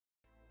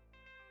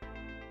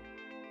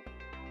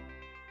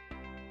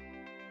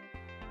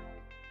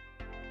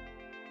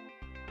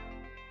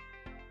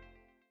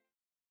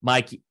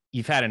Mike,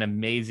 you've had an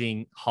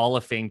amazing Hall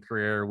of Fame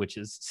career, which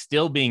is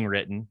still being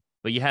written,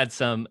 but you had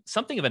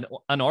something of an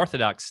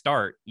unorthodox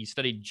start. You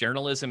studied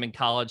journalism in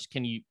college.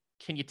 Can you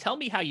tell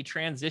me how you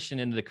transitioned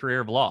into the career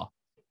of law?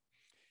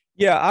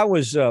 Yeah, I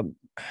was.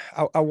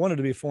 I wanted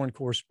to be a foreign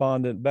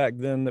correspondent back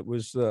then. That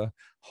was the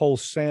whole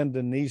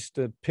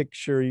Sandinista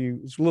picture.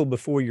 It's a little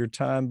before your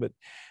time, but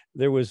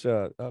there was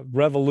a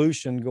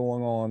revolution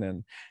going on,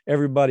 and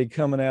everybody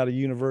coming out of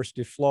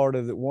University of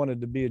Florida that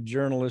wanted to be a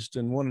journalist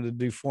and wanted to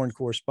do foreign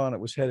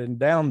correspondent was heading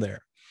down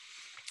there.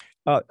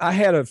 I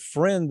had a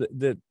friend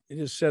that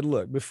just said,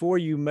 "Look, before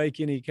you make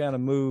any kind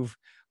of move,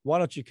 why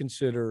don't you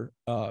consider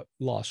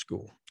law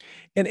school?"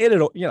 And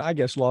I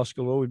guess law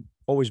school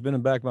always been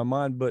in the back of my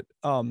mind, but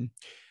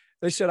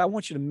they said, "I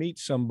want you to meet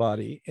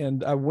somebody."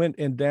 And I went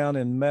and down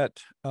and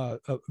met a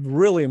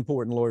really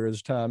important lawyer at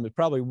his time,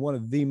 probably one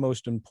of the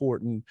most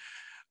important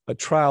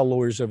trial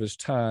lawyers of his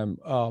time.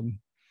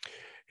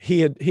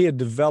 He had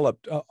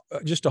developed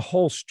just a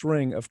whole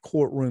string of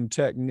courtroom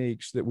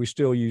techniques that we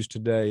still use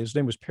today. His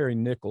name was Perry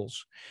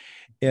Nichols,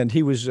 and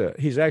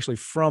he's actually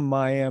from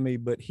Miami,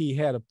 but he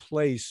had a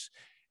place.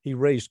 He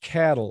raised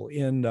cattle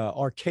in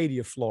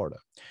Arcadia, Florida,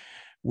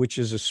 which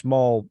is a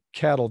small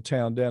cattle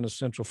town down in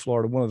Central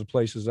Florida, one of the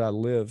places I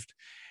lived.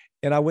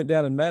 And I went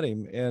down and met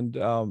him. And,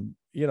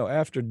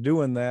 after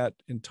doing that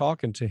and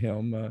talking to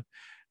him,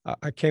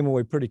 I came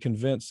away pretty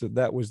convinced that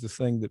that was the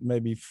thing that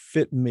maybe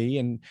fit me.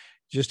 And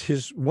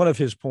just one of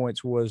his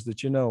points was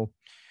that,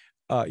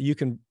 you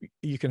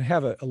can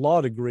have a law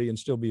degree and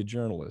still be a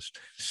journalist.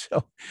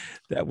 So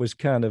that was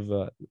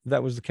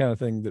the kind of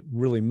thing that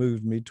really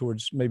moved me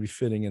towards maybe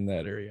fitting in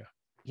that area.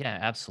 Yeah,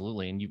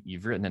 absolutely. And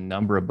you've written a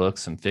number of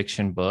books, some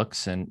fiction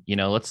books, and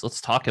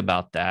let's talk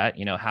about that.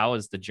 How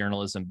has the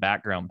journalism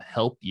background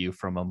help you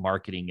from a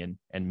marketing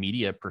and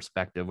media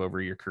perspective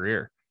over your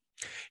career?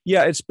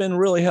 Yeah, it's been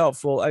really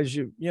helpful as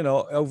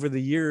over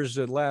the years,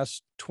 the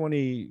last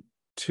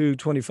 22,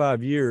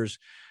 25 years,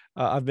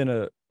 I've been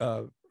a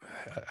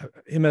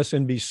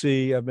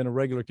MSNBC. I've been a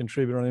regular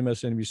contributor on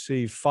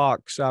MSNBC.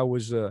 Fox, I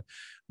was the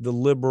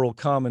liberal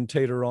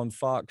commentator on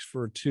Fox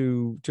for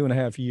two and a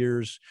half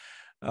years,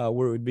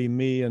 where it would be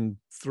me and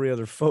three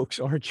other folks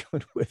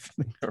arguing with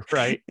me.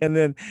 Right.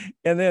 And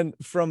then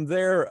from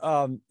there,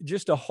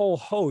 just a whole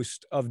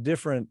host of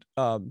different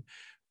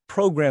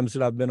programs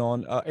that I've been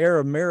on. Air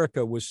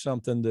America was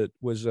something that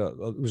was a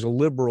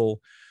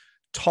liberal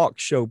talk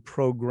show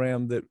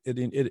program that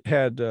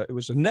it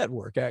was a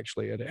network.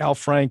 Actually, it had Al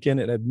Franken,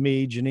 it had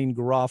me, Janine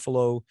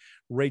Garofalo,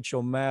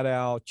 Rachel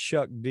Maddow,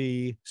 Chuck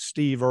D,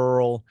 Steve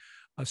Earle,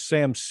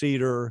 Sam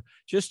Cedar,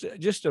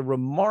 just a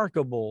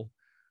remarkable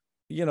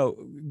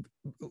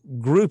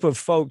group of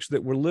folks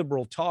that were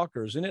liberal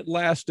talkers. And it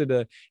lasted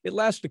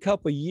a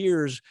couple of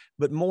years,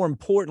 but more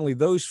importantly,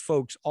 those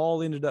folks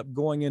all ended up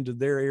going into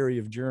their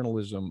area of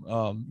journalism.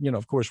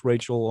 Of course,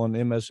 Rachel on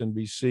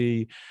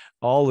MSNBC,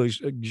 all these,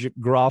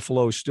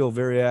 Garofalo still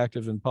very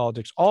active in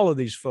politics, all of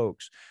these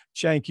folks.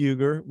 Cenk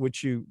Uygur,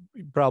 which you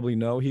probably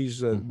know, he's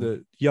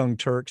the Young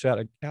Turks out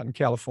in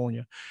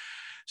California.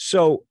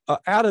 So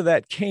out of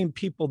that came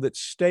people that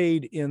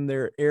stayed in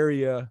their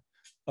area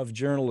of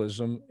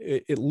journalism,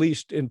 at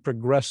least in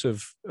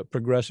progressive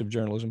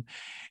journalism.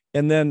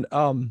 And then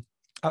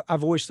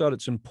I've always thought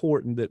it's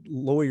important that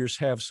lawyers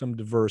have some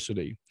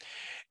diversity.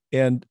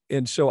 And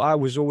so I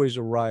was always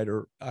a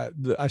writer.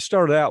 I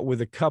started out with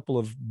a couple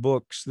of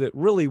books that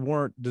really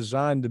weren't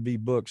designed to be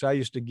books. I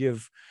used to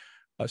give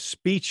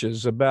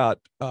speeches about,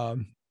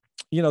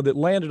 that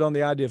landed on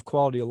the idea of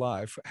quality of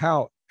life.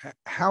 How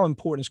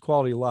important is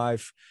quality of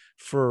life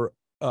for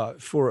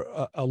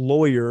a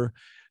lawyer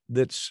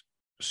that's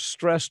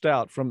stressed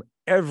out from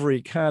every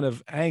kind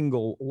of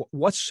angle?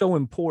 What's so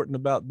important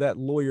about that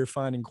lawyer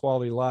finding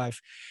quality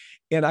life?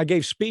 And I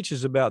gave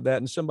speeches about that.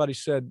 And somebody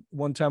said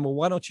one time, "Well,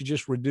 why don't you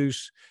just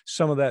reduce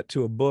some of that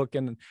to a book?"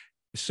 And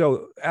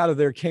so out of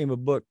there came a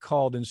book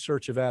called In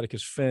Search of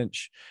Atticus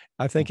Finch.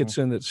 I think it's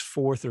in its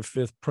fourth or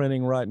fifth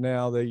printing right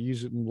now. They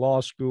use it in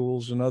law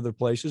schools and other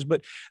places.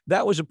 But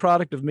that was a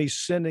product of me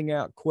sending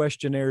out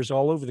questionnaires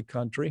all over the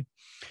country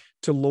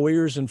to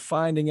lawyers and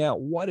finding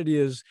out what it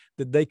is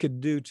that they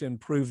could do to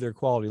improve their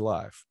quality of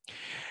life.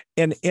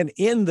 And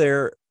in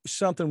there,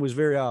 something was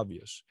very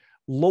obvious.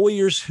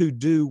 Lawyers who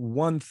do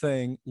one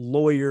thing,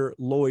 lawyer,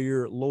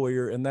 lawyer,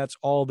 lawyer, and that's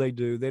all they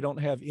do. They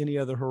don't have any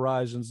other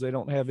horizons. They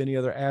don't have any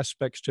other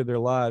aspects to their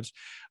lives,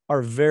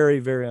 are very,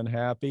 very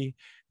unhappy.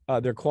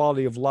 Their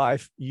quality of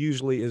life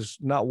usually is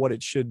not what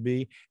it should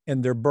be,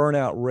 and their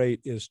burnout rate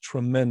is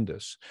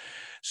tremendous.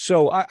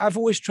 So I've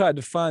always tried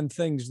to find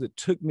things that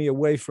took me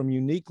away from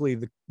uniquely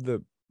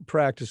the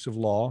practice of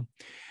law.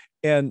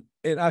 And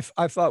I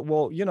thought,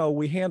 well,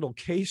 we handle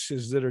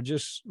cases that are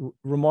just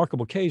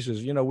remarkable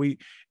cases.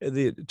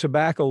 The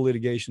tobacco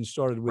litigation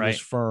started with this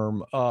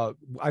firm.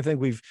 I think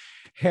we've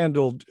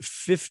handled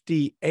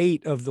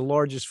 58 of the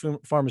largest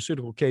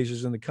pharmaceutical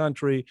cases in the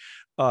country.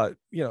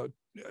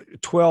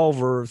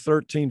 12 or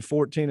 13,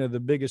 14 of the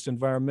biggest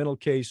environmental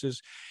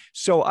cases.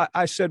 So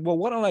I said, well,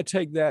 why don't I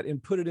take that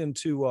and put it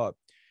into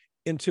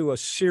into a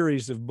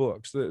series of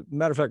books. The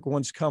matter of fact,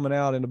 one's coming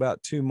out in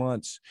about 2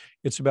 months.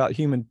 It's about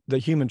the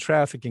human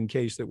trafficking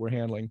case that we're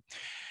handling.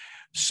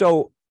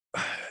 So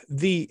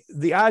the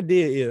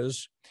idea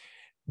is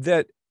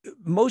that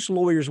most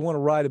lawyers want to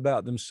write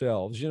about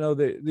themselves. You know,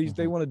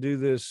 they want to do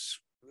this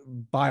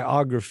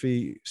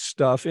biography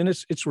stuff, and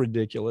it's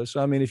ridiculous.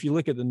 I mean, if you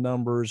look at the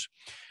numbers,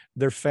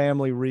 their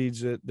family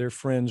reads it, their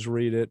friends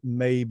read it,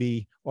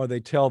 maybe, or they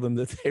tell them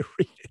that they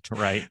read it,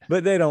 Right.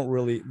 but they don't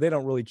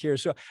really care.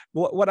 So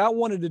what I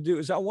wanted to do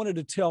is I wanted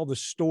to tell the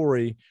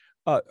story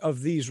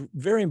of these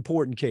very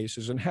important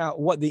cases and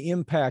what the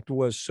impact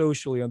was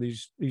socially on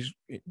these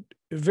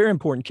very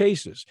important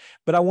cases.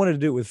 But I wanted to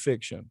do it with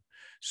fiction.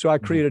 So I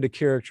created a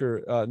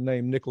character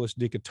named Nicholas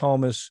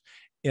Dichotomus,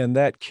 and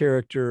that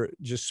character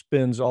just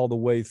spins all the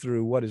way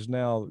through what is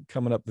now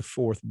coming up the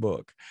 4th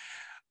book.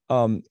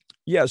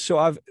 Yeah, so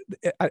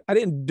I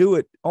didn't do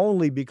it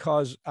only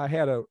because I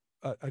had a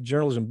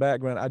journalism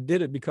background. I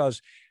did it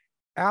because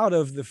out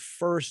of the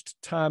first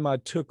time I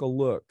took a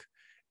look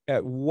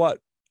at what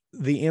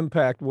the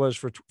impact was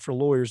for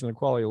lawyers and the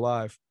quality of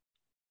life,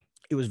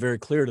 it was very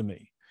clear to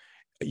me.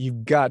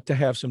 You've got to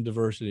have some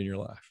diversity in your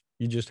life.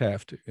 You just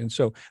have to. And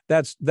so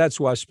that's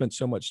why I spent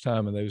so much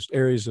time in those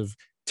areas of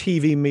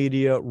TV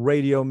media,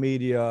 radio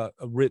media,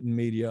 written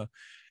media,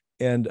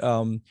 and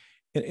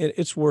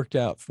it's worked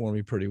out for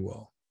me pretty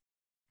well.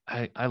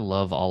 I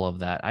love all of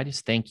that. I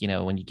just think,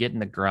 when you get in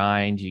the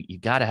grind, you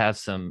got to have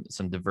some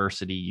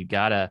diversity. You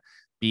got to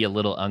be a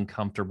little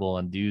uncomfortable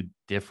and do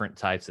different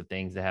types of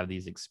things to have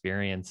these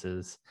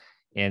experiences.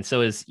 And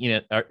so is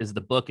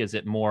the book, is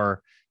it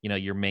more,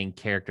 your main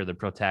character, the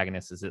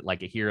protagonist, is it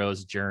like a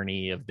hero's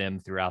journey of them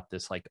throughout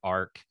this like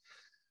arc?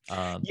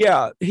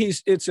 Yeah,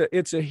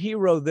 it's a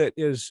hero that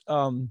is,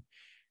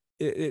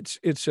 it's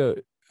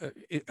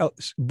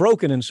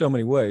broken in so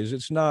many ways.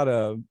 It's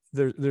not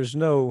there's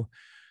no,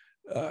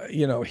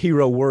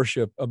 hero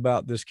worship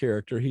about this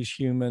character. He's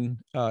human.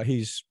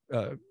 He's,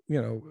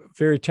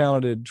 very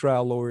talented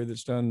trial lawyer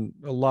that's done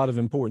a lot of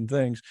important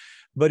things,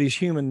 but he's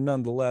human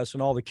nonetheless.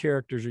 And all the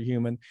characters are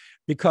human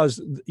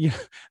because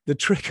the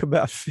trick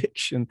about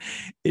fiction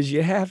is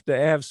you have to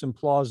have some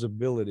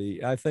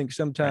plausibility. I think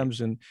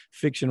sometimes in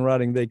fiction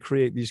writing, they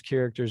create these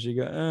characters.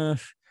 You go,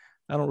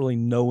 I don't really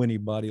know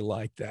anybody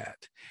like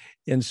that.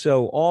 And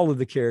so all of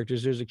the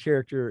characters, there's a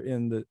character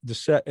in the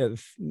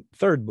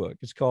 3rd book.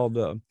 It's called,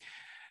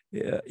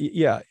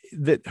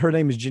 that her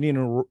name is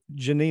Janina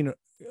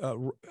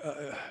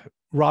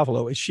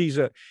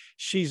Ravelo.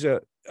 She's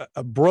a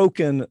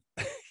broken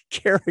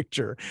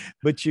character,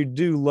 but you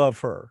do love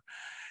her.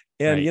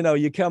 And,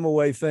 you come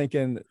away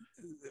thinking,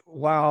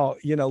 wow,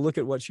 look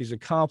at what she's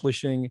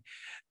accomplishing.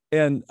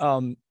 And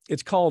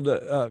it's called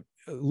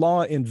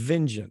Law and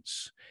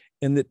Vengeance.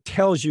 And it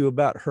tells you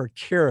about her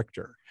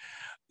character.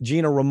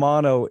 Gina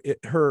Romano,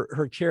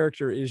 her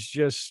character is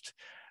just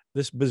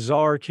this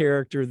bizarre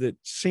character that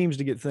seems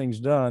to get things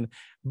done,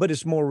 but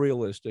it's more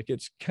realistic.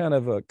 It's kind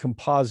of a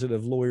composite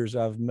of lawyers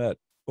I've met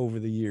over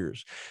the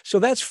years. So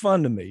that's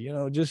fun to me,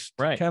 just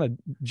kind of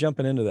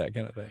jumping into that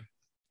kind of thing.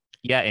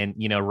 Yeah. And,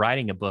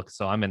 writing a book.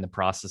 So I'm in the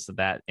process of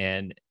that.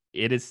 And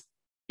it is,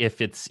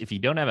 if you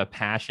don't have a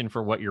passion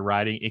for what you're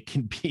writing, it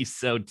can be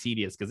so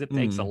tedious because it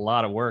takes a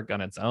lot of work on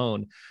its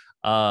own.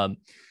 Staying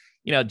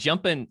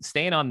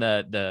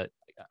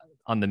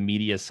on the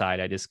media side,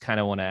 I just kind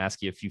of want to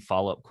ask you a few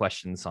follow-up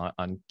questions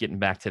on getting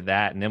back to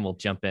that. And then we'll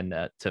jump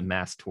into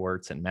Mass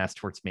Torts and Mass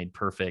Torts Made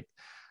Perfect.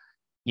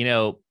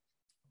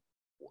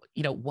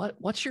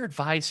 What's your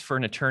advice for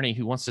an attorney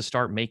who wants to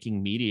start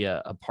making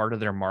media a part of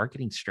their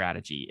marketing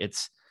strategy?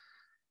 It's,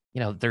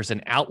 there's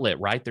an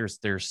outlet, right? There's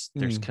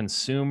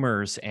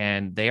consumers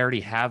and they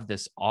already have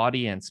this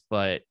audience,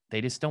 but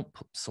they just don't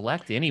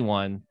select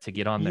anyone to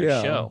get on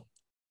their show.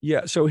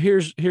 Yeah. So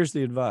here's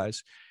the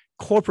advice.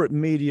 Corporate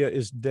media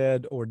is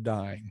dead or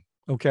dying.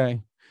 Okay.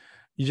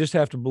 You just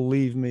have to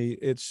believe me.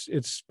 It's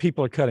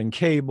people are cutting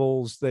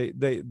cables.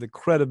 The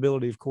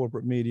credibility of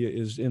corporate media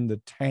is in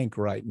the tank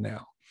right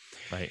now.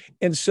 Right.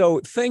 And so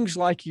things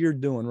like you're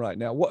doing right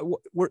now,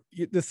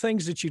 the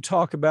things that you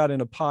talk about in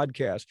a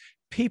podcast,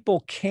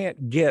 people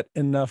can't get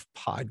enough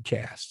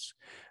podcasts.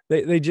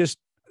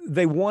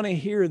 They want to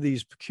hear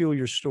these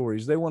peculiar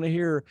stories. They want to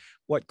hear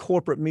what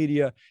corporate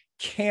media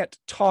can't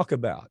talk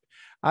about.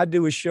 I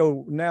do a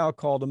show now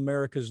called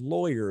America's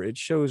Lawyer. It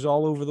shows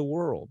all over the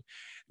world.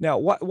 Now,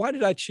 why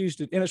did I choose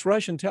to, and it's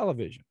Russian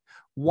television.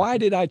 Why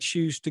did I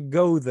choose to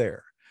go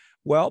there?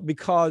 Well,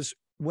 because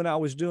when I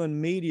was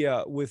doing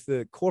media with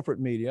the corporate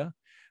media,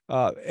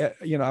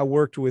 I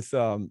worked with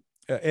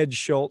Ed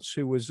Schultz,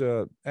 who was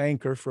an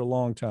anchor for a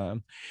long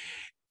time.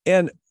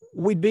 And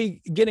we'd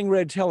be getting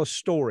ready to tell a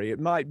story. It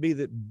might be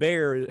that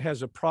Bayer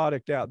has a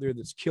product out there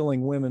that's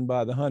killing women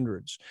by the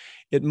hundreds.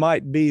 It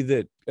might be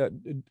that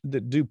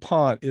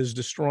DuPont is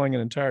destroying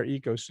an entire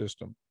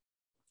ecosystem.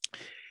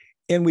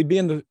 and we'd be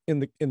in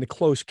the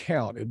close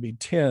count. It'd be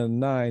 10,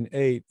 9,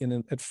 8. And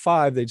then at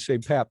 5, they'd say,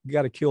 Pap, you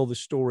got to kill the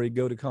story,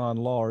 go to con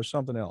law or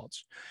something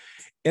else.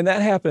 And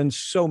that happens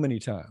so many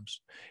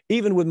times.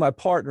 Even with my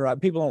partner,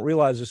 people don't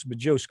realize this, but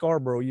Joe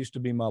Scarborough used to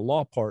be my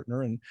law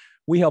partner, and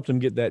we helped him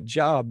get that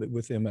job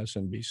with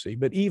MSNBC.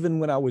 But even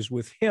when I was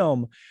with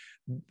him,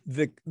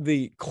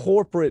 the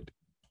corporate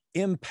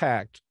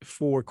impact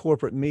for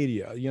corporate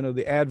media,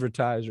 the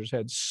advertisers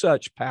had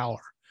such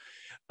power.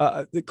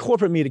 The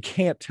corporate media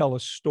can't tell a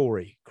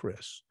story,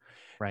 Chris,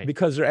 right?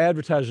 Because their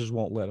advertisers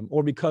won't let them,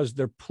 or because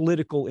their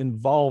political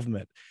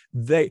involvement.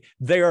 They're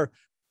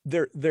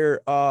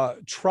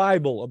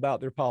tribal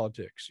about their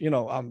politics.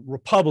 I'm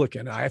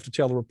Republican. I have to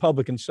tell the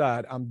Republican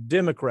side. I'm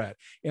Democrat,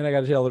 and I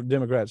got to tell the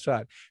Democrat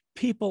side.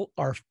 People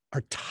are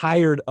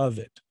tired of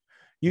it.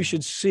 You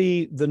should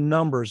see the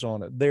numbers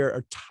on it.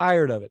 They're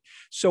tired of it.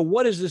 So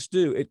what does this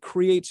do? It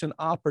creates an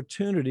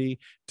opportunity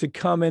to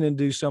come in and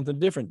do something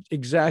different,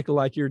 exactly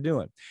like you're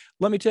doing.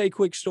 Let me tell you a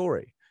quick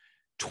story.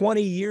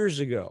 20 years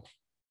ago,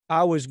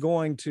 I was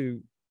going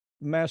to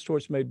Mass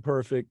Torts Made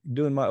Perfect,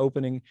 doing my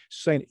opening,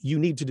 saying, you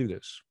need to do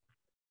this.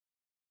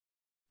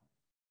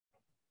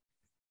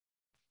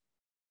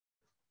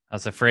 I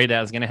was afraid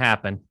that was going to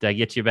happen. Did I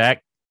get you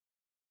back?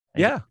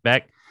 Yeah.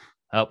 Back.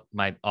 Oh,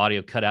 my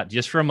audio cut out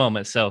just for a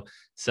moment. So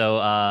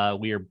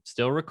we are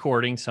still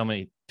recording. So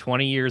many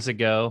 20 years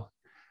ago.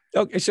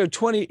 Okay. So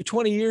 20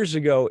 years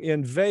ago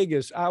in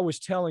Vegas, I was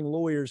telling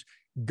lawyers,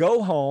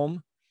 go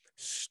home,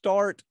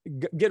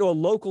 get to a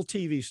local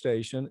TV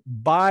station,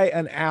 buy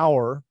an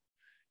hour,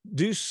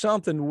 do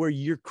something where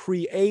you're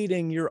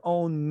creating your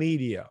own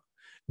media.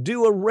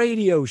 Do a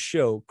radio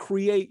show,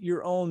 create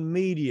your own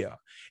media.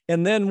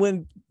 And then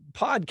when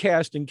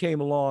podcasting came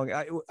along,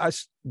 I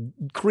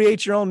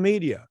create your own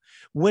media.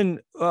 When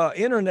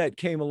internet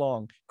came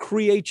along,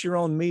 create your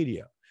own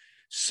media.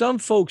 Some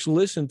folks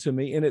listen to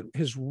me, and it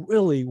has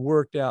really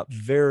worked out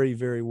very,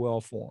 very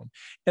well for them.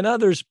 And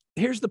others,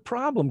 here's the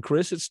problem,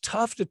 Chris. It's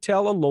tough to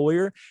tell a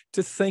lawyer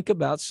to think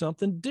about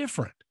something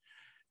different.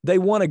 They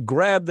want to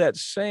grab that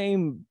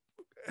same,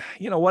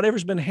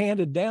 whatever's been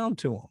handed down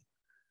to them.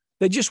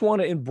 They just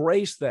want to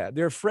embrace that.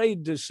 They're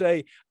afraid to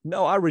say,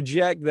 no, I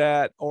reject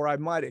that, or I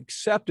might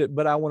accept it,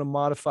 but I want to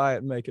modify it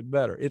and make it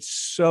better. It's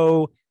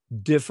so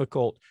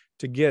difficult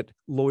to get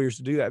lawyers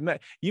to do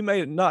that. You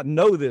may not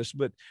know this,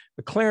 but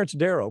Clarence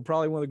Darrow,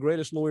 probably one of the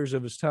greatest lawyers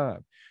of his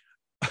time,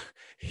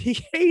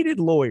 he hated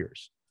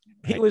lawyers.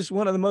 He was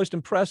one of the most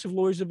impressive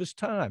lawyers of his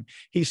time.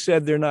 He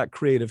said they're not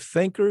creative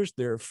thinkers.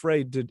 They're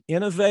afraid to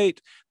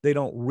innovate. They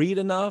don't read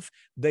enough.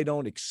 They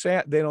don't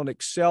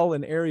excel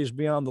in areas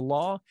beyond the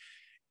law.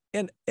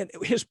 And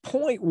his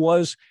point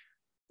was,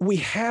 we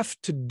have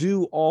to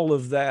do all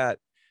of that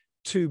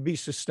to be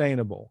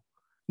sustainable.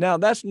 Now,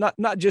 that's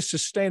not just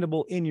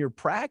sustainable in your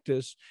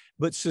practice,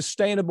 but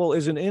sustainable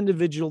as an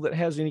individual that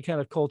has any kind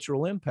of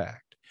cultural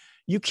impact.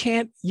 You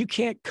can't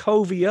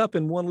covey up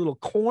in one little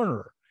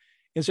corner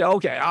and say,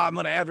 okay, I'm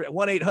going to add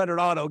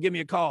 1-800-AUTO, give me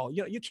a call.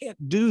 You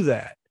can't do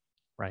that.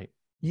 Right.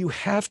 You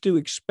have to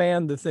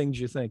expand the things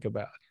you think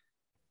about.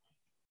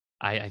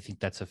 I think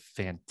that's a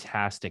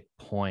fantastic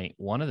point.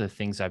 One of the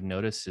things I've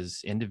noticed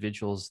is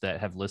individuals that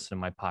have listened to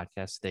my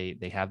podcast,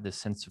 they have this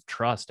sense of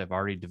trust. I've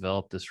already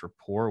developed this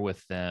rapport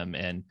with them.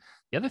 And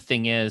the other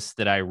thing is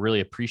that I really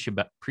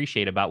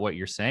appreciate about what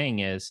you're saying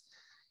is,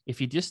 if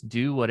you just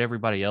do what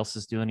everybody else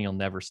is doing, you'll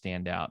never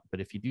stand out.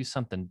 But if you do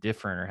something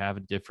different or have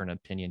a different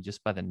opinion,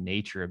 just by the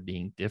nature of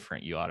being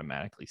different, you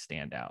automatically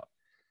stand out.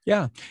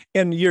 Yeah.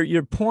 And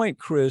your point,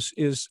 Chris,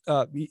 is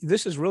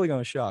this is really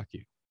going to shock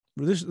you.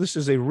 This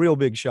is a real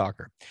big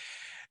shocker.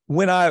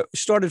 When I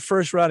started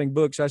first writing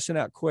books, I sent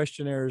out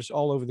questionnaires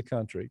all over the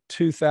country,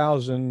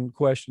 2,000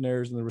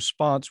 questionnaires, and the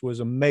response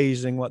was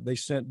amazing what they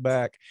sent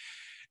back.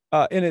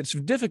 And it's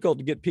difficult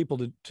to get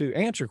people to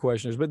answer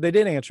questions, but they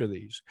did answer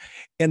these.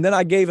 And then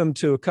I gave them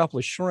to a couple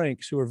of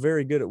shrinks who are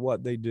very good at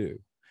what they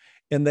do.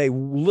 And they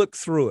looked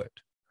through it.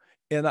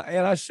 And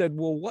I said,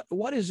 well,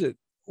 what is it?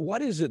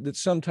 What is it that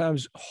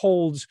sometimes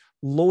holds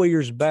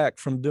lawyers back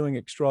from doing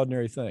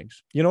extraordinary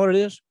things? You know what it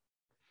is?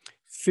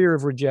 Fear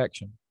of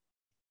rejection,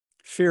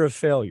 fear of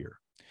failure.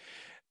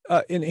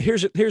 And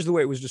here's the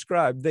way it was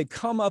described. They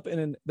come up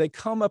in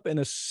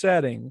a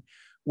setting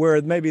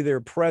where maybe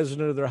they're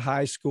president of their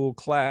high school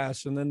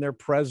class, and then they're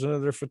president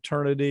of their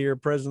fraternity or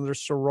president of their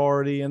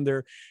sorority, and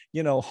they're,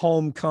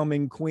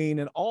 homecoming queen.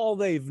 And all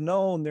they've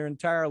known their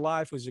entire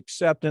life was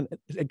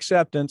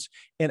acceptance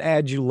and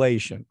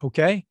adulation.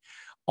 Okay.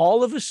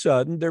 All of a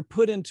sudden they're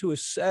put into a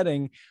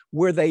setting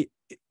where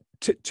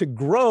to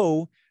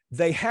grow,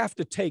 they have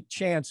to take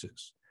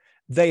chances.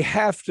 They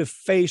have to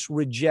face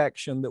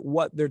rejection, that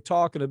what they're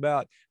talking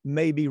about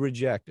may be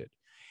rejected.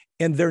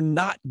 And they're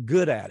not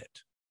good at it.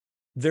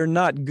 They're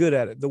not good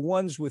at it. The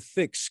ones with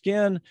thick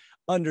skin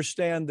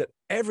understand that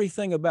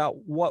everything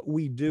about what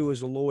we do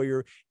as a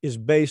lawyer is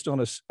based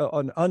on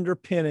an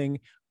underpinning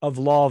of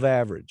law of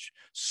average.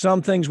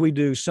 Some things we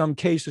do, some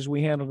cases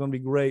we handle are going to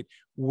be great.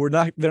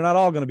 They're not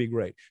all going to be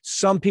great.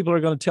 Some people are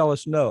going to tell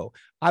us no.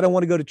 I don't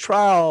want to go to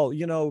trial.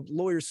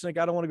 Lawyers think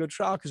I don't want to go to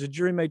trial because the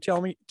jury may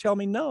tell me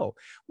no.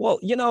 Well,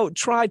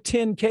 try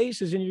 10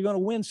 cases and you're going to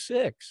win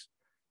 6.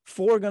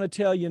 4 are going to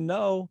tell you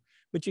no,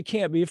 but you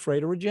can't be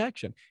afraid of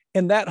rejection.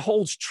 And that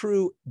holds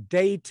true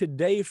day to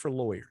day for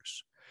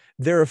lawyers.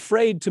 They're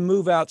afraid to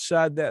move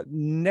outside that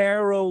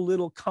narrow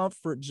little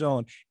comfort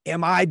zone.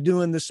 Am I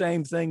doing the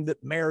same thing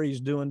that Mary's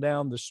doing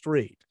down the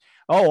street?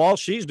 Oh, all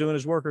she's doing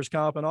is workers'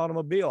 comp and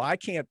automobile. I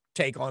can't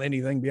take on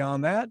anything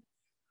beyond that.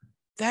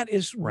 That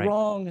is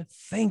wrong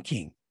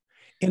thinking.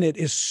 And it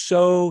is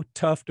so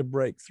tough to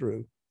break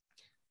through.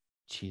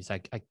 Geez,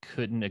 I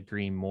couldn't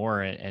agree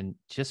more. And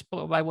just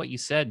by what you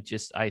said,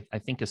 I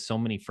think of so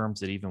many firms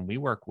that even we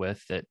work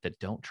with that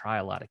don't try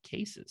a lot of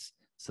cases.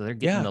 So they're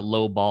getting the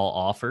low ball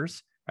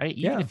offers, right?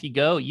 Even if you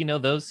go,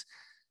 those.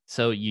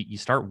 So you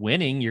start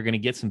winning, you're going to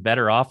get some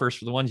better offers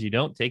for the ones you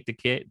don't take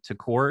to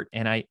court.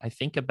 And I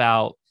think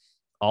about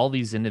all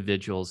these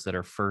individuals that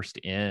are first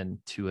in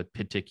to a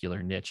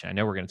particular niche. I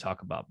know we're going to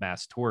talk about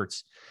mass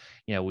torts.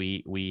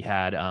 We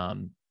had,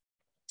 I'm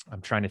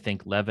trying to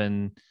think,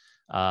 Levin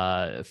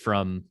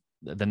from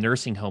the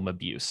nursing home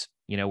abuse,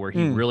 where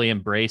he really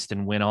embraced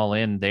and went all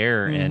in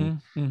there.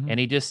 And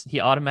he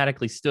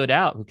automatically stood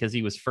out because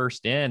he was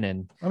first in.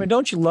 And I mean,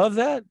 don't you love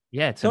that?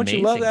 Yeah, it's don't amazing.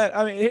 You love that?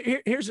 I mean,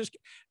 here's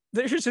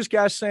this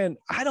guy saying,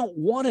 I don't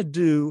want to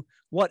do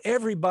what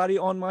everybody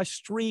on my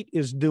street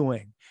is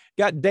doing.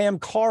 Got damn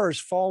cars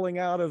falling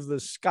out of the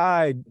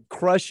sky,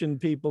 crushing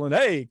people. And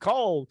hey,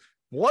 call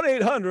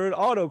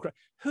 1-800-AUTO.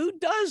 Who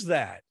does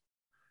that?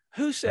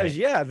 Who says,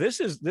 yeah, this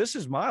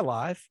is my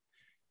life?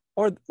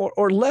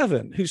 Or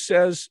Levin, who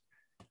says,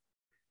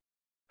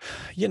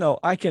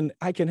 I can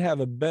have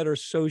a better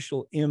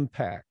social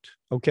impact.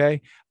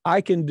 Okay.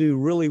 I can do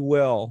really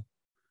well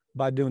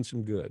by doing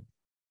some good.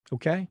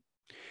 Okay.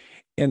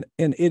 And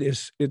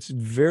it's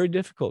very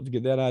difficult to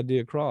get that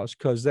idea across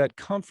because that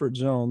comfort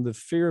zone, the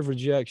fear of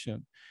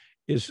rejection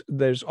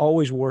there's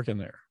always work in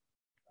there.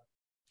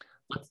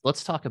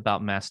 Let's talk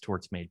about Mass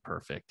Torts Made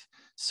Perfect.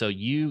 So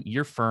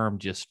your firm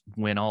just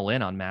went all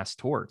in on mass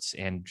torts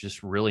and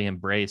just really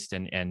embraced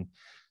and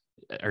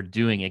are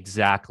doing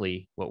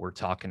exactly what we're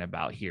talking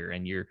about here.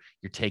 And you're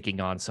taking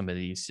on some of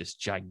these just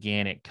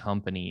gigantic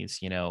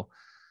companies.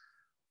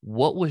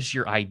 What was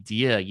your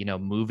idea,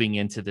 moving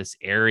into this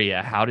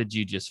area? How did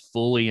you just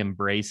fully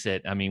embrace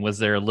it? I mean, was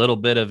there a little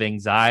bit of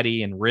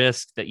anxiety and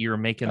risk that you were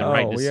making the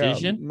right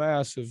decision?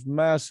 Yeah,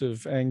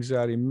 massive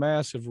anxiety,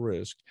 massive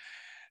risk.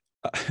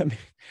 I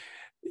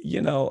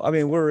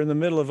mean, we're in the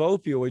middle of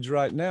opioids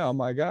right now.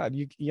 My God,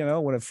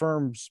 when a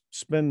firm's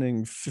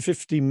spending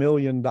 $50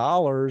 million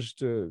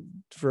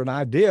for an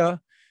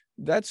idea,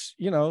 that's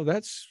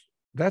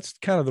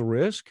kind of the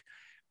risk.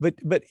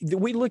 But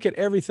we look at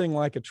everything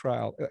like a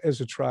trial,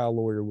 as a trial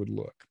lawyer would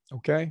look.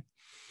 Okay.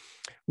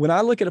 When I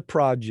look at a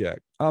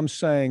project, I'm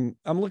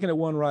looking at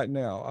one right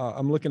now.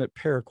 I'm looking at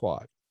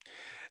paraquat.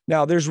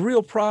 Now, there's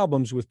real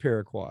problems with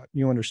paraquat.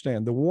 You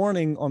understand the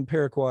warning on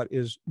paraquat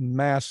is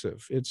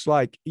massive. It's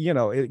like,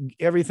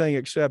 everything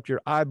except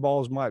your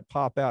eyeballs might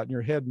pop out and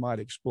your head might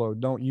explode.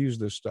 Don't use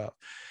this stuff.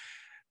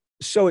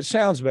 So it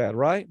sounds bad,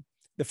 right?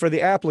 From the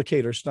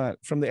applicator's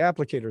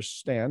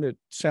stand, it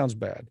sounds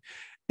bad.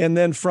 And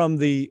then from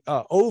the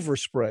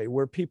overspray,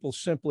 where people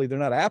they're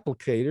not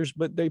applicators,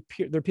 but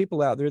they're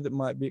people out there that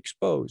might be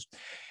exposed.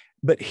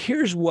 But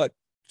here's what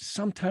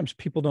sometimes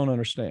people don't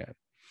understand.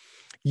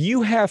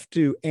 You have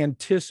to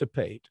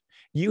anticipate.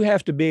 You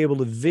have to be able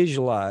to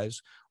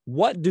visualize,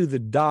 what do the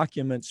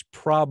documents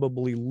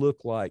probably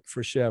look like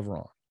for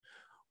Chevron?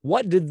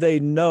 What did they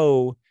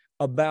know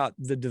about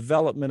the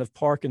development of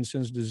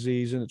Parkinson's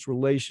disease and its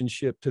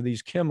relationship to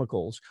these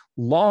chemicals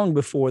long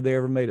before they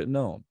ever made it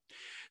known?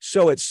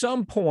 So at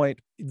some point,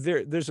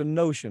 there's a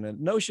notion,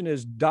 and notion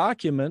is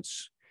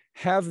documents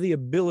have the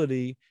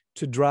ability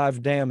to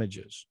drive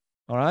damages.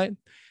 All right.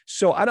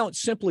 So I don't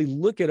simply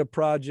look at a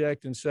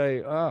project and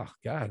say, oh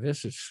God,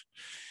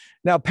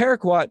 now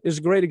paraquat is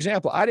a great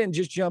example. I didn't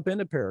just jump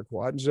into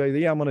paraquat and say,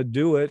 yeah, I'm going to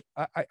do it.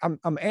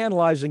 I'm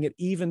analyzing it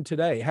even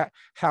today.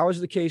 How is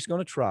the case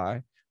going to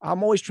try?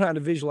 I'm always trying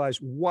to visualize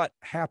what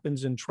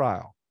happens in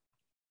trial.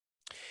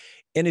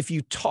 And if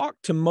you talk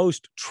to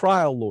most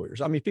trial lawyers,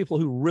 I mean, people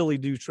who really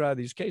do try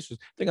these cases,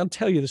 they're going to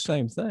tell you the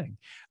same thing.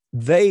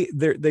 They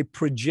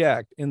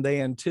project and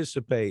they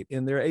anticipate,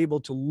 and they're able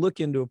to look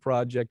into a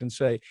project and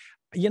say,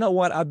 you know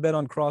what, I bet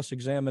on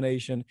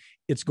cross-examination,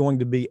 it's going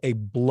to be a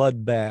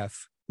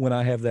bloodbath when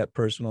I have that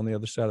person on the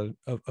other side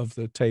of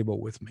the table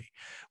with me.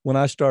 When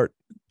I start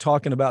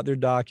talking about their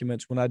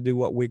documents, when I do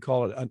what we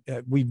call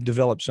it, we've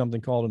developed something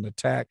called an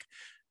attack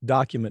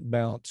document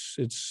bounce.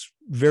 It's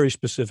very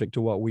specific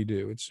to what we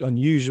do. It's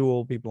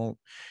unusual. People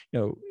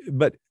don't,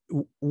 but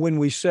when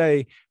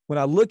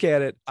I look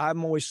at it,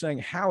 I'm always saying,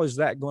 how is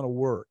that going to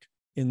work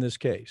in this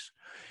case?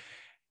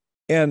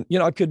 And,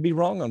 I could be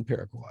wrong on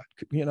paraquat.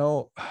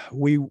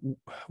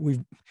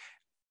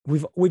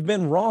 We've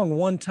been wrong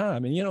one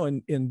time.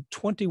 And, in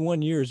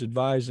 21 years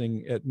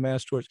advising at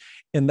mass torts,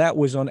 and that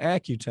was on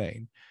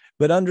Accutane.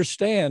 But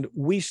understand,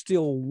 we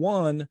still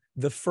won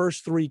the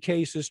first 3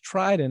 cases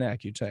tried in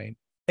Accutane.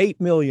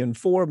 8 million,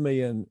 4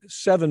 million,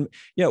 7,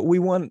 we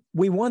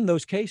won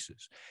those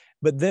cases.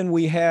 But then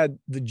we had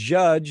the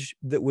judge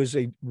that was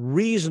a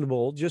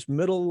reasonable, just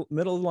middle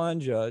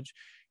line judge.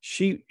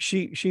 She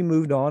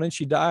moved on and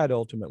she died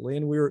ultimately.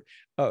 And it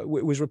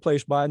was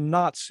replaced by a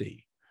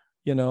Nazi.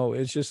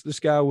 It's just, this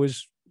guy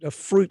was a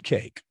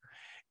fruitcake.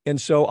 And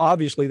so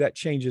obviously that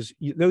changes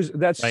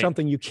that's right.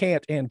 Something you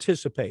can't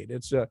anticipate.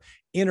 It's a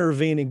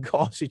intervening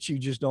cause that you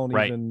just don't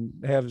right. even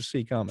have to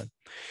see coming.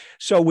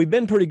 So we've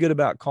been pretty good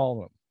about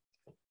calling them.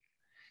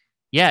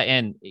 Yeah.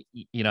 And,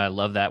 I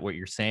love that, what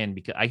you're saying,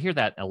 because I hear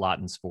that a lot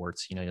in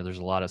sports. There's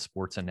a lot of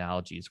sports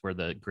analogies where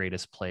the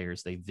greatest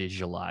players, they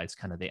visualize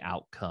kind of the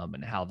outcome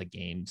and how the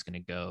game's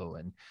going to go.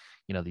 And,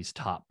 these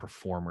top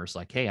performers,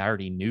 like, hey, I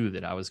already knew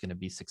that I was going to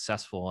be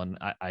successful. And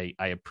I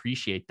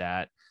appreciate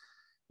that.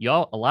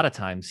 Y'all a lot of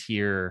times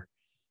hear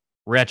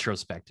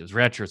retrospectives,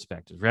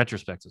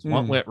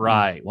 what went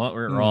right, what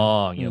went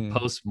wrong,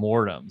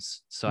 postmortems.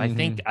 So I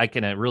think I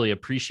can really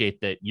appreciate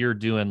that you're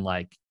doing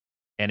like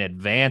an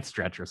advanced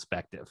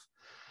retrospective.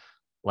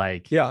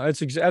 Like, yeah,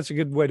 that's a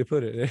good way to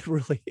put it. It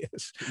really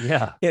is.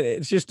 Yeah.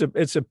 It's just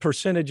it's a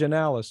percentage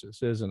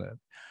analysis, isn't it?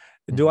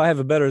 Do I have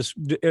is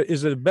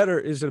it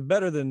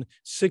better than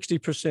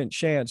 60%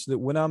 chance that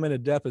when I'm in a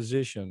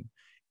deposition,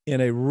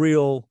 in a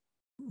real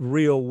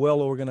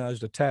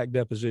well-organized attack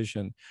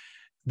deposition,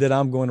 that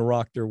I'm going to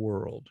rock their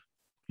world,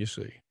 you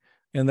see?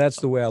 And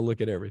that's the way I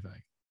look at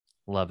everything.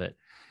 Love it.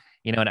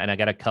 And I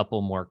got a couple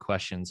more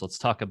questions. Let's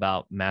talk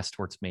about Mass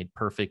Torts Made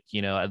Perfect.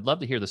 I'd love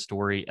to hear the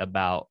story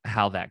about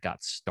how that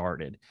got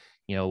started.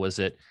 Was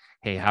it,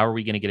 hey, how are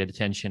we going to get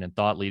attention and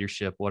thought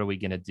leadership? What are we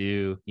going to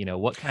do?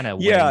 What kind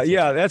of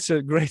that's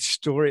a great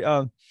story.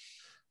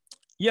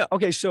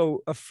 Okay.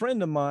 So a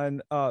friend of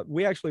mine,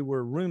 we actually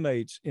were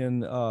roommates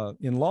in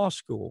law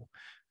school,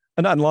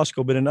 not in law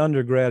school, but in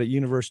undergrad at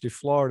University of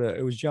Florida.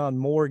 It was John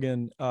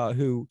Morgan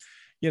who,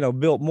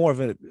 built more of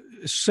a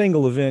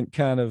single event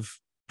kind of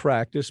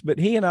practice. But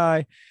he and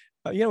I,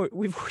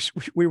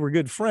 we were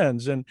good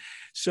friends, and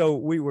so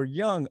we were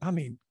young. I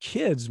mean,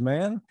 kids,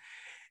 man,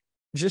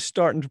 just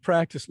starting to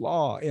practice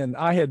law. And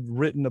I had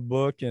written a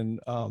book, and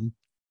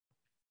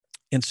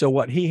so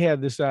what he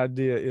had this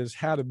idea is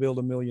how to build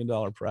 $1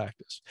 million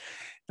practice.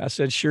 I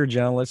said, sure,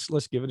 John,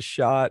 let's give it a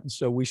shot. And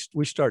so we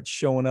start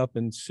showing up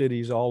in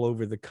cities all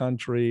over the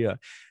country.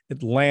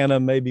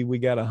 Atlanta, maybe we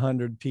got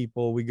 100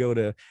 people. We go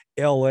to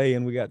LA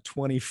and we got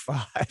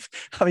 25.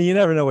 I mean, you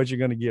never know what you're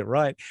going to get,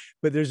 right?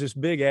 But there's this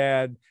big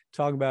ad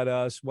talking about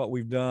us, what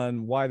we've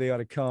done, why they ought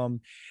to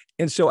come.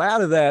 And so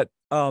out of that,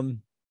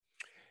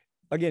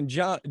 again,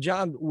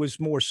 John was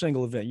more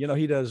single event.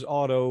 He does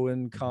auto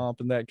and comp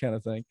and that kind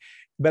of thing.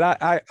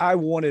 But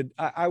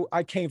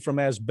I came from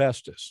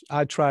asbestos.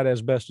 I tried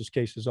asbestos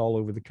cases all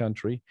over the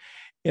country.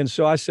 And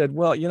so I said,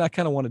 well, I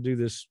kind of want to do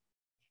this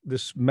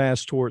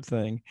mass tort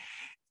thing.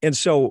 And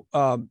so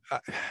I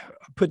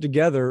put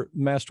together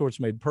Mass Torts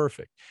Made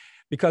Perfect,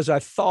 because I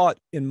thought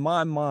in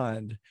my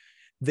mind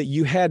that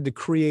you had to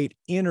create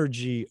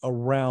energy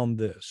around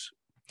this.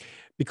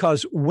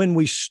 Because when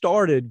we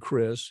started,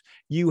 Chris,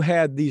 you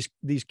had these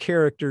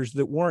characters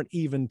that weren't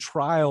even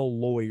trial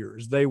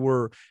lawyers. They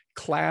were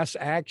class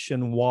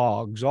action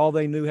wogs. All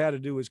they knew how to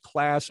do was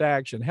class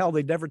action. Hell,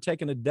 they'd never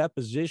taken a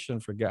deposition,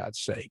 for God's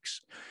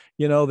sakes.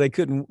 They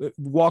couldn't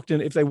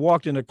if they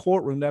walked in a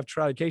courtroom to have to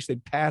try a case,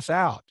 they'd pass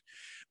out.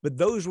 But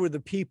those were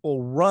the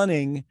people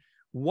running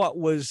what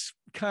was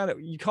kind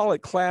of, you call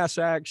it class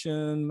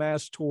action,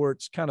 mass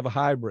torts, kind of a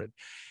hybrid.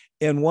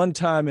 And one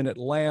time in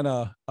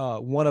Atlanta,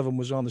 one of them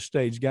was on the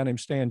stage, a guy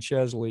named Stan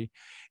Chesley,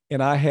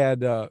 and I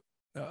had a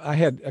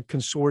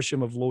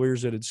consortium of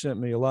lawyers that had sent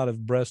me a lot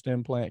of breast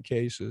implant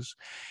cases,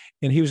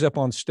 and he was up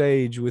on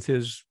stage with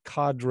his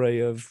cadre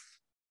of,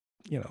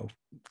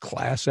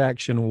 class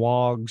action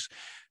wogs,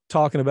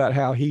 talking about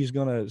how he's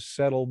going to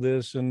settle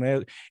this.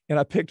 And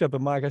I picked up a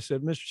mic. I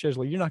said, Mr.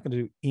 Chesley, you're not going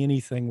to do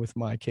anything with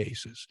my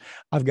cases.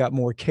 I've got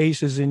more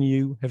cases than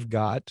you have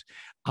got.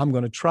 I'm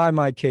going to try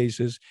my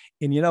cases.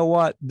 And you know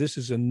what? This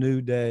is a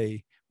new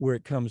day where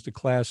it comes to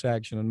class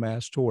action and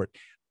mass tort.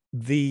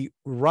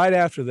 Right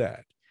after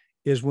that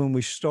is when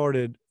we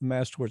started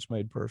Mass Torts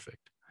Made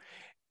Perfect.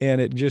 And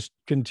it just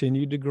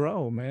continued to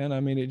grow, man. I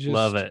mean, it just...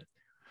 Love it.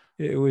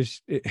 Because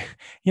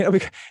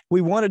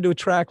we wanted to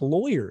attract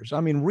lawyers.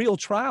 I mean, real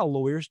trial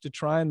lawyers to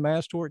try and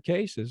mass tort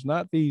cases,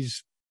 not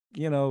these,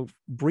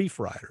 brief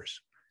writers.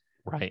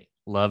 Right.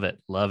 Love it.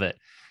 Love it.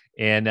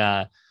 And,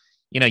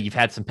 you've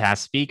had some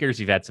past speakers,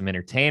 you've had some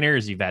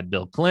entertainers, you've had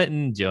Bill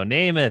Clinton, Joe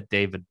Namath,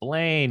 David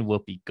Blaine,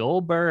 Whoopi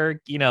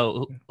Goldberg.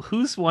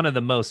 Who's one of the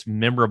most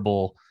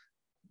memorable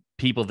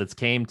people that's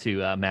came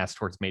to Mass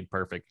Torts Made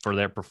Perfect for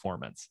their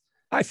performance?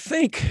 I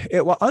think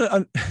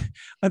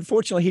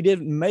unfortunately he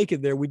didn't make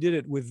it there. We did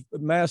it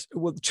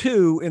with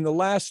two, and the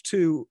last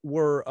two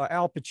were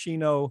Al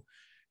Pacino,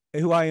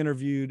 who I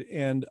interviewed,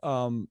 and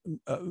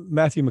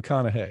Matthew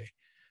McConaughey.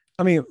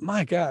 I mean,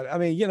 my God,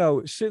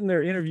 sitting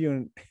there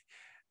interviewing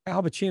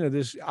Al Pacino,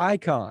 this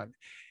icon.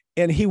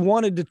 and he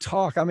wanted to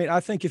talk. I mean, I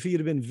think if he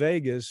had been in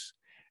Vegas,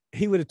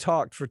 he would have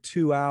talked for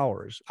 2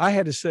 hours. I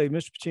had to say,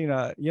 Mr.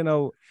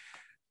 Pacino,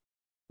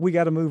 we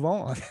got to move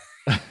on.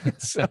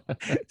 so,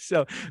 That's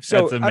I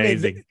mean,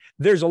 amazing.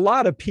 there's a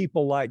lot of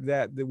people like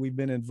that we've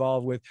been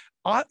involved with.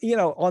 On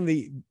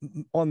the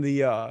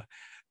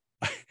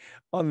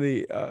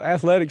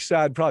athletic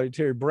side, probably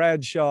Terry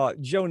Bradshaw,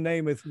 Joe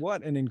Namath.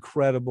 What an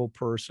incredible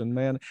person,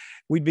 man.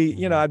 We'd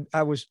be, I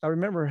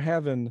remember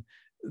having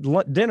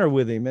dinner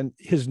with him, and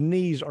his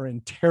knees are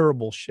in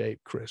terrible shape,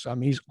 Chris. I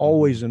mean, he's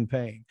always in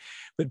pain,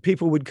 but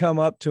people would come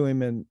up to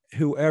him, and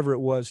whoever it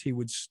was, he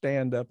would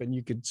stand up, and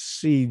you could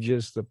see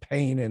just the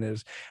pain in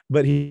his,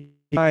 but he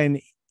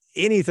signed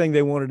anything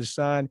they wanted to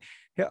sign.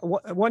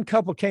 One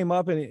couple came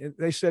up and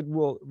they said,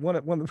 well, one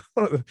of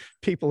the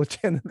people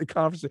attending the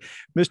conference,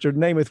 Mr.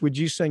 Namath, would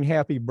you sing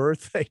happy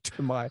birthday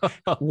to my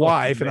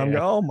wife? And I'm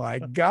going, oh my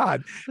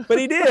God, but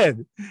he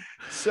did.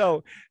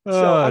 So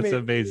I mean,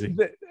 amazing.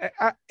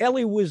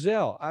 Elie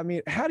Wiesel, I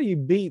mean, how do you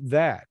beat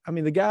that? I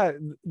mean, the guy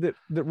that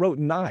wrote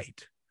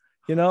Night,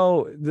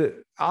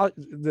 the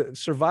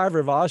survivor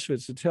of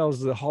Auschwitz that tells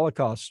the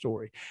Holocaust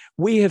story.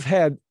 We have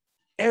had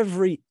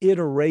every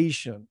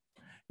iteration,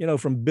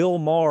 from Bill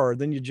Maher,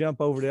 then you jump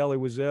over to Elie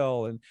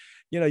Wiesel, and,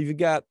 you've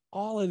got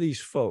all of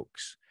these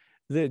folks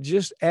that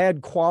just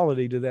add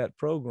quality to that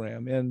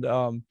program. And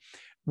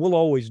we'll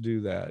always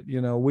do that.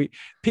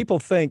 People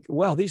think,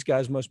 well, these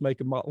guys must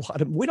make a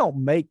lot of, we don't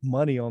make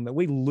money on that.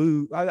 We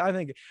lose. I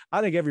think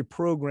every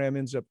program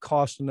ends up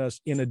costing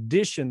us, in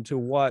addition to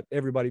what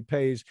everybody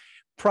pays,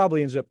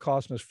 probably ends up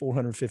costing us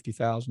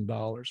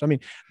 $450,000. I mean,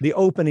 the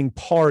opening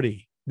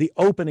party, we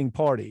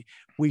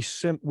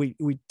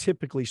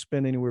typically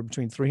spend anywhere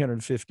between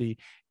 $350,000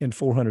 and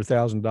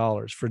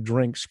 $400,000 for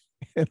drinks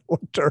and hors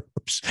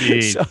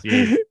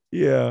d'oeuvres.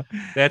 Yeah,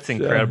 that's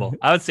incredible.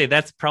 I would say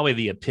that's probably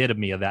the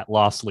epitome of that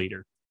loss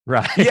leader,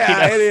 right?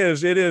 Yeah, it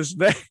is. It is.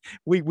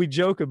 We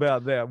joke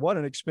about that. What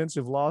an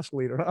expensive loss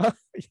leader, huh?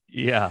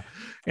 Yeah,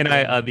 and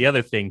the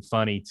other thing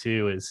funny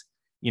too is,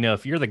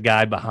 if you're the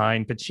guy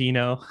behind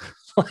Pacino,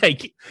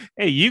 like,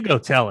 hey, you go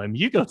tell him.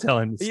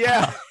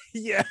 Yeah,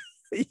 yeah.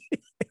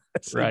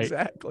 Yes, right.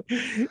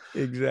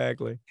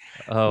 Exactly.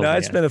 Oh, no,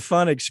 it's been a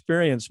fun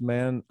experience,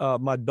 man.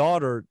 My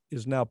daughter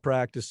is now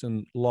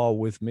practicing law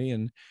with me,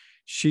 and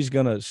she's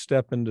going to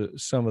step into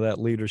some of that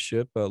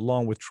leadership,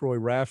 along with Troy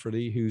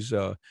Rafferty, who's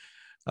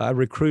I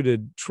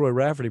recruited Troy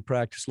Rafferty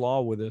practice law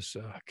with us,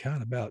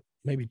 about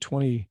maybe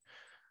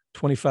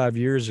 25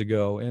 years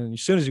ago. And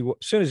as soon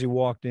as he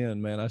walked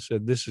in, man, I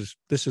said, this is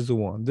the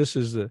one. This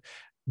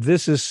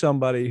is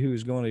somebody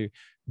who's going to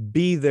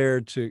be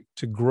there to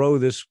grow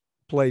this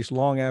place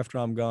long after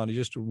I'm gone. He's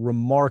just a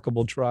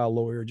remarkable trial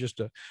lawyer, just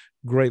a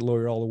great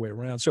lawyer all the way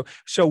around.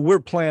 So we're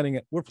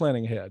planning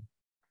ahead.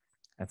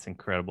 That's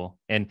incredible.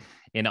 And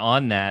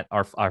on that,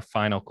 our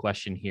final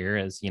question here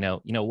is,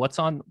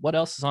 what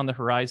else is on the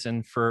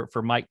horizon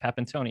for Mike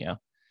Papantonio?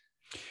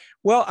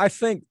 Well, I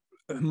think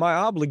my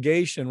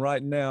obligation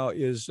right now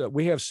is,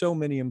 we have so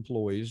many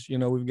employees.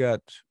 We've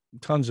got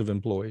tons of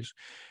employees,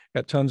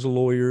 got tons of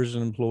lawyers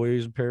and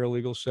employees,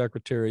 paralegals,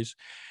 secretaries.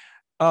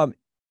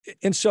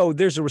 And so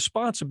there's a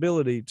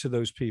responsibility to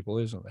those people,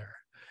 isn't there?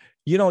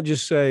 You don't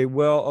just say,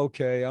 well,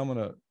 okay, I'm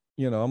going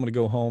to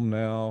go home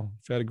now.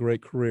 I've had a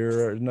great career.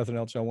 There's nothing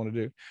else I want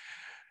to do.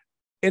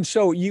 And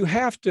so you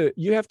have to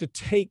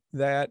take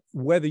that,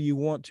 whether you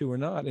want to or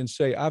not, and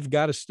say, I've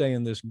got to stay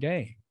in this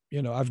game.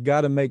 I've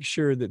got to make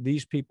sure that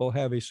these people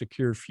have a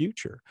secure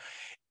future.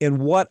 And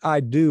what I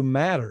do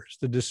matters.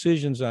 The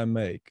decisions I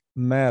make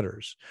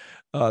matters.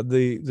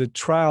 The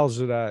trials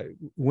that I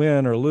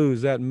win or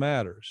lose, that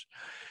matters.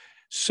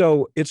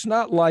 So it's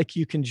not like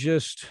you can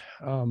just,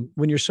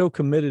 when you're so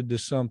committed to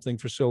something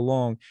for so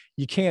long,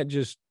 you can't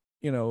just,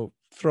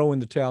 throw in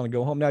the towel and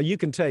go home. Now you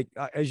can take,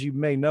 as you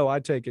may know, I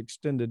take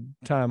extended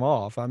time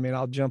off. I mean,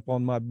 I'll jump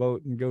on my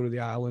boat and go to the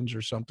islands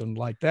or something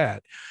like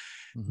that.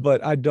 Mm-hmm.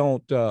 But I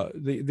don't,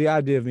 the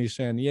idea of me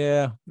saying,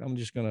 yeah, I'm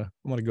going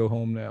to go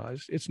home now.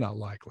 It's not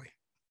likely.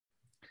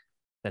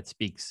 That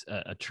speaks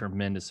a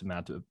tremendous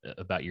amount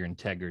about your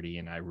integrity,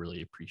 and I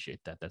really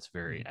appreciate that. That's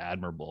very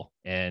admirable.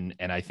 And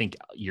I think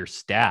your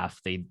staff,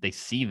 they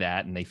see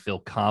that and they feel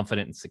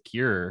confident and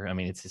secure. I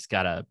mean, it's just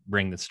got to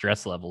bring the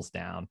stress levels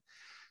down.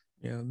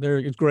 Yeah, they're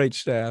a great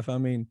staff. I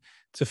mean,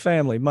 it's a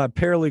family. My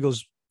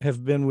paralegals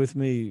have been with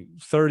me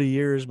 30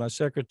 years. My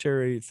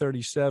secretary,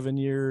 37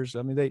 years.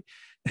 I mean,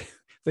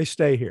 they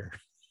stay here.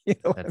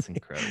 That's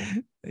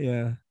incredible.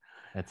 Yeah.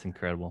 That's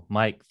incredible.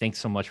 Mike, thanks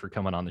so much for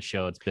coming on the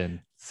show. It's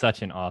been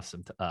such an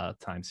awesome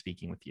time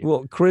speaking with you.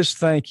 Well, Chris,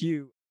 thank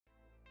you.